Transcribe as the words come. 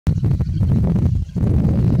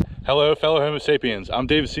Hello, fellow Homo sapiens. I'm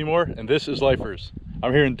David Seymour, and this is Lifers.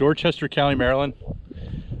 I'm here in Dorchester County, Maryland,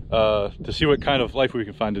 to see what kind of life we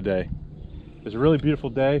can find today. It's a really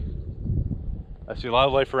beautiful day. I see a lot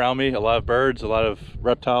of life around me, a lot of birds, a lot of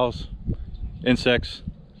reptiles, insects.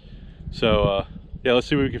 So, yeah, let's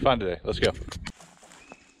see what we can find today. Let's go.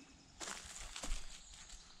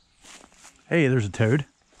 Hey, there's a toad.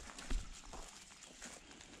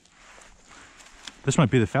 This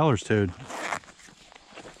might be the Fowler's toad.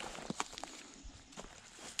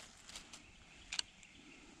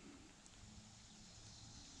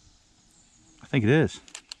 I think it is.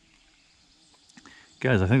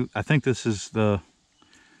 Guys, I think this is the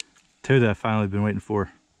toad that I've finally been waiting for.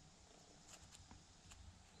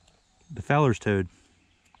 The Fowler's toad.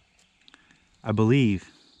 I believe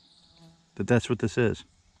that that's what this is.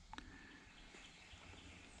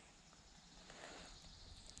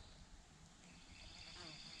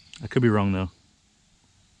 I could be wrong though.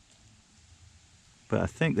 But I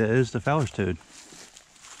think that is the Fowler's toad.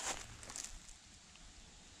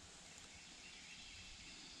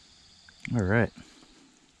 All right.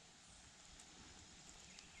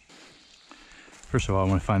 First of all, I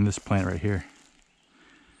want to find this plant right here.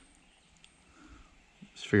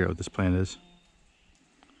 Let's figure out what this plant is.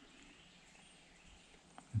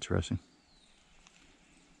 Interesting.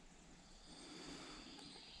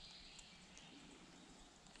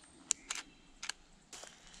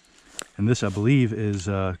 And this, I believe, is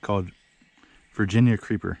called Virginia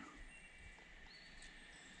creeper.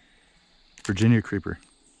 Virginia creeper.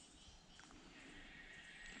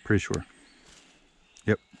 Pretty sure.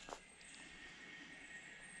 Yep.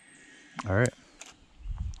 All right.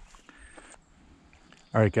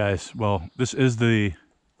 All right, guys. Well, this is the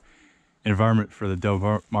environment for the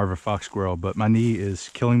Delmarva fox squirrel, but my knee is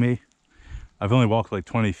killing me. I've only walked like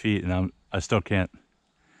 20 feet, and I still can't.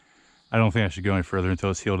 I don't think I should go any further until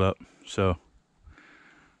it's healed up. So,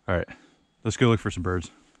 all right, let's go look for some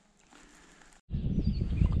birds.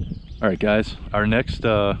 All right, guys. Our next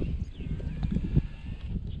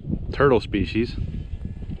turtle species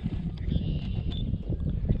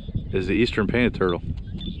is the Eastern painted turtle.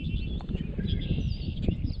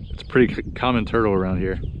 It's a pretty common turtle around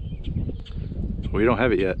here. We don't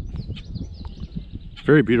have it yet.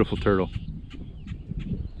 Very beautiful turtle.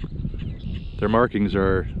 Their markings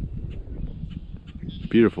are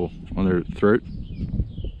beautiful on their throat.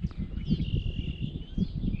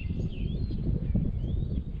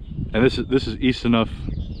 And this is east enough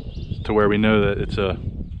to where we know that it's an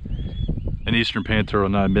Eastern painted turtle,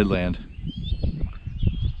 not a midland.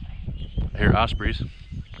 I hear ospreys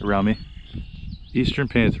around me. Eastern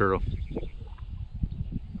painted turtle.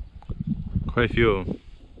 Quite a few of them.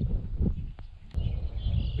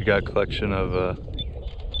 We got a collection of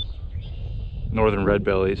northern red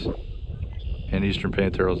bellies and Eastern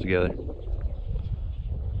painted turtles together.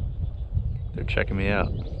 They're checking me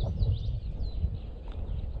out.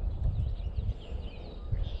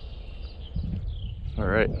 All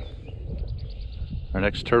right. Our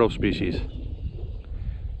next turtle species.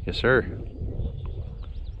 Yes, sir.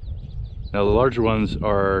 Now the larger ones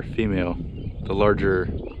are female. The larger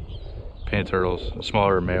painted turtles, the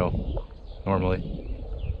smaller are male, normally.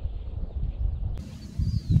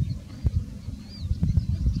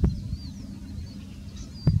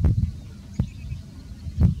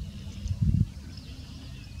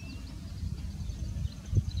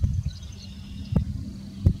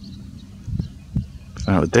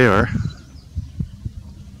 Find out what they are.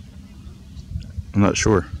 I'm not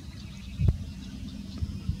sure.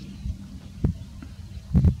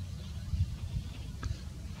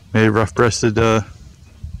 Maybe rough-breasted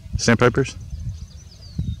Sandpipers?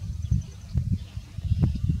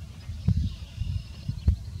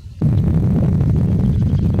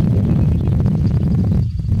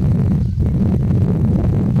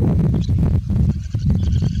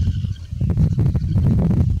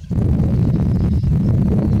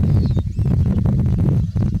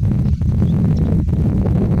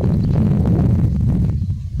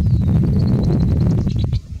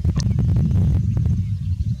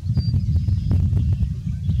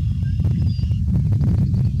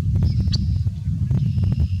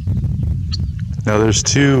 Now there's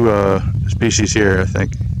two species here, I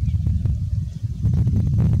think.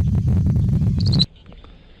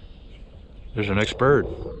 There's our next bird,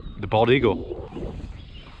 the bald eagle.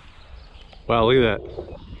 Wow, look at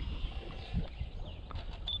that.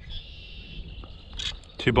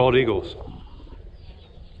 Two bald eagles.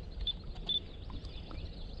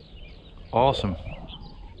 Awesome.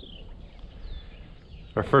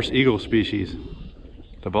 Our first eagle species,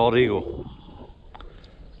 the bald eagle.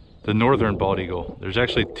 The northern bald eagle. There's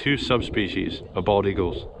actually two subspecies of bald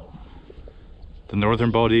eagles. the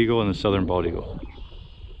northern bald eagle and the southern bald eagle.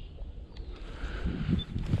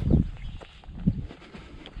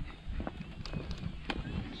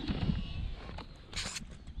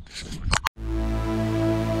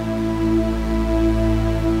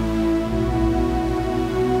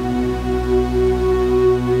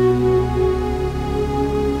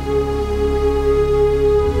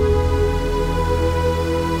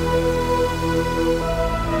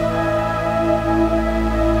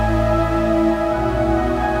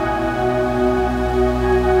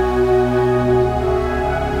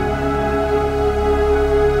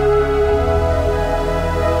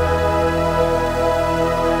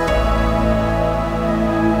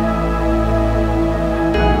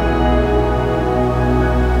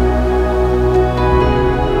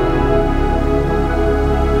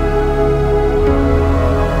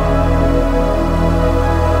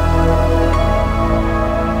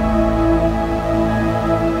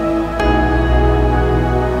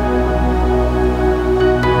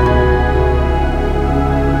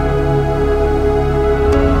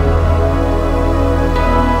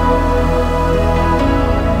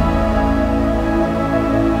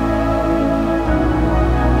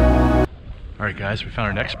 Alright guys, we found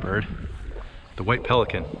our next bird, the white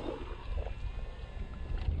pelican.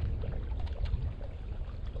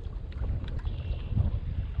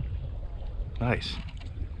 Nice.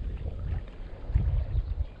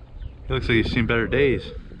 He looks like he's seen better days.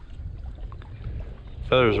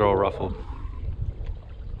 Feathers are all ruffled.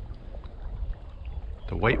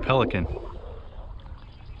 The white pelican.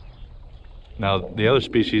 Now the other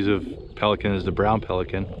species of pelican is the brown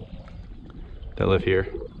pelican that live here.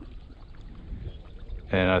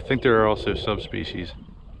 And I think there are also subspecies.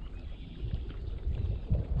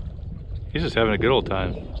 He's just having a good old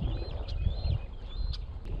time.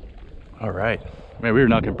 All right. Man, we were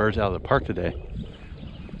knocking birds out of the park today.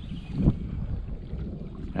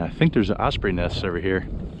 And I think there's an osprey nest over here.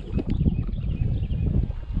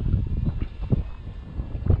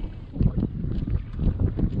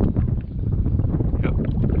 Yep.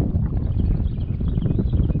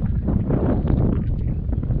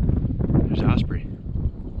 There's osprey.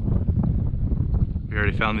 We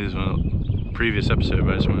already found these in a previous episode,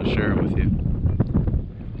 but I just want to share them with you.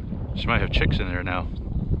 She might have chicks in there now.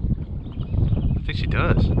 I think she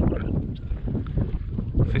does. I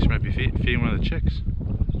think she might be feeding one of the chicks.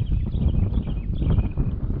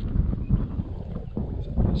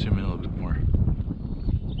 Zoom in a little bit more.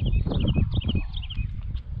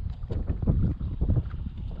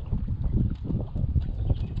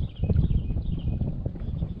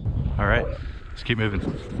 All right, let's keep moving.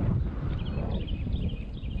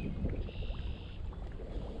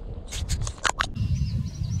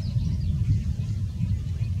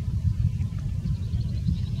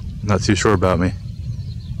 Not too sure about me.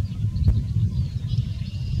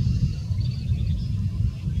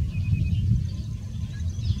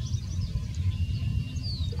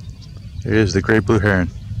 Here is the great blue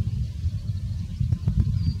heron.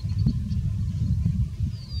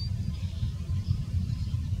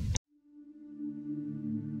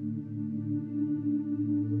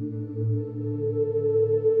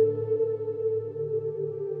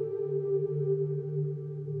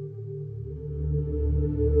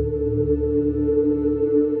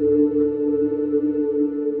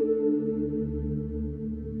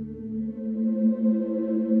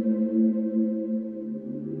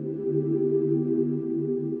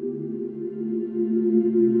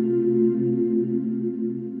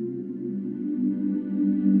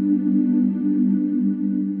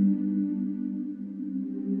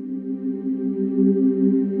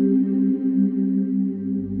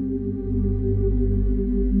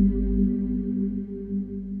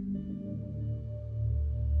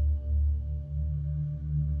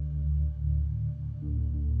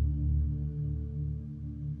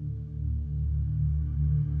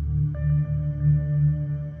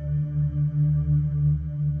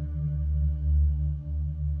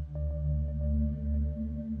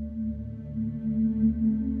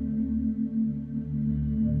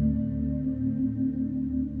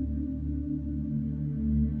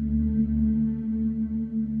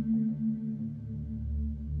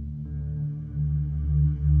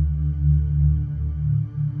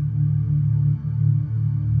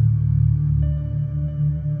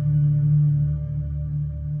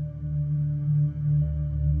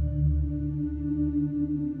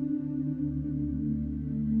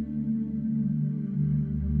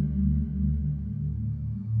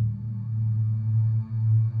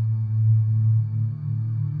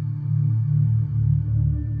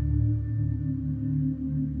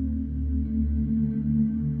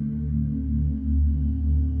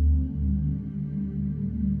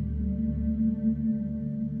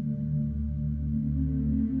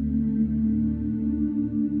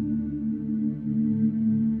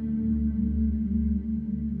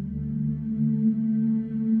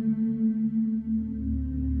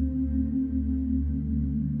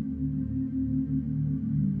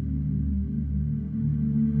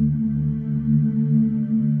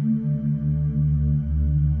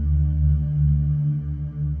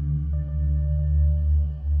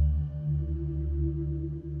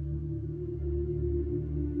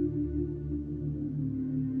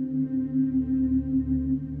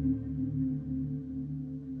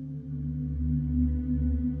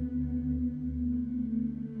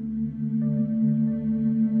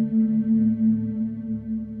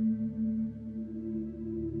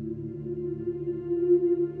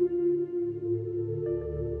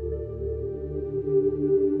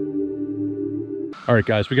 All right,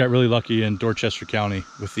 guys, we got really lucky in Dorchester County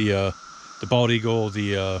with the bald eagle,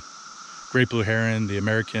 the great blue heron, the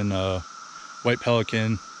American white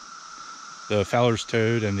pelican, the Fowler's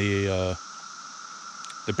toad, and the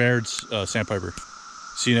Baird's sandpiper.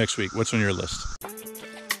 See you next week. What's on your list?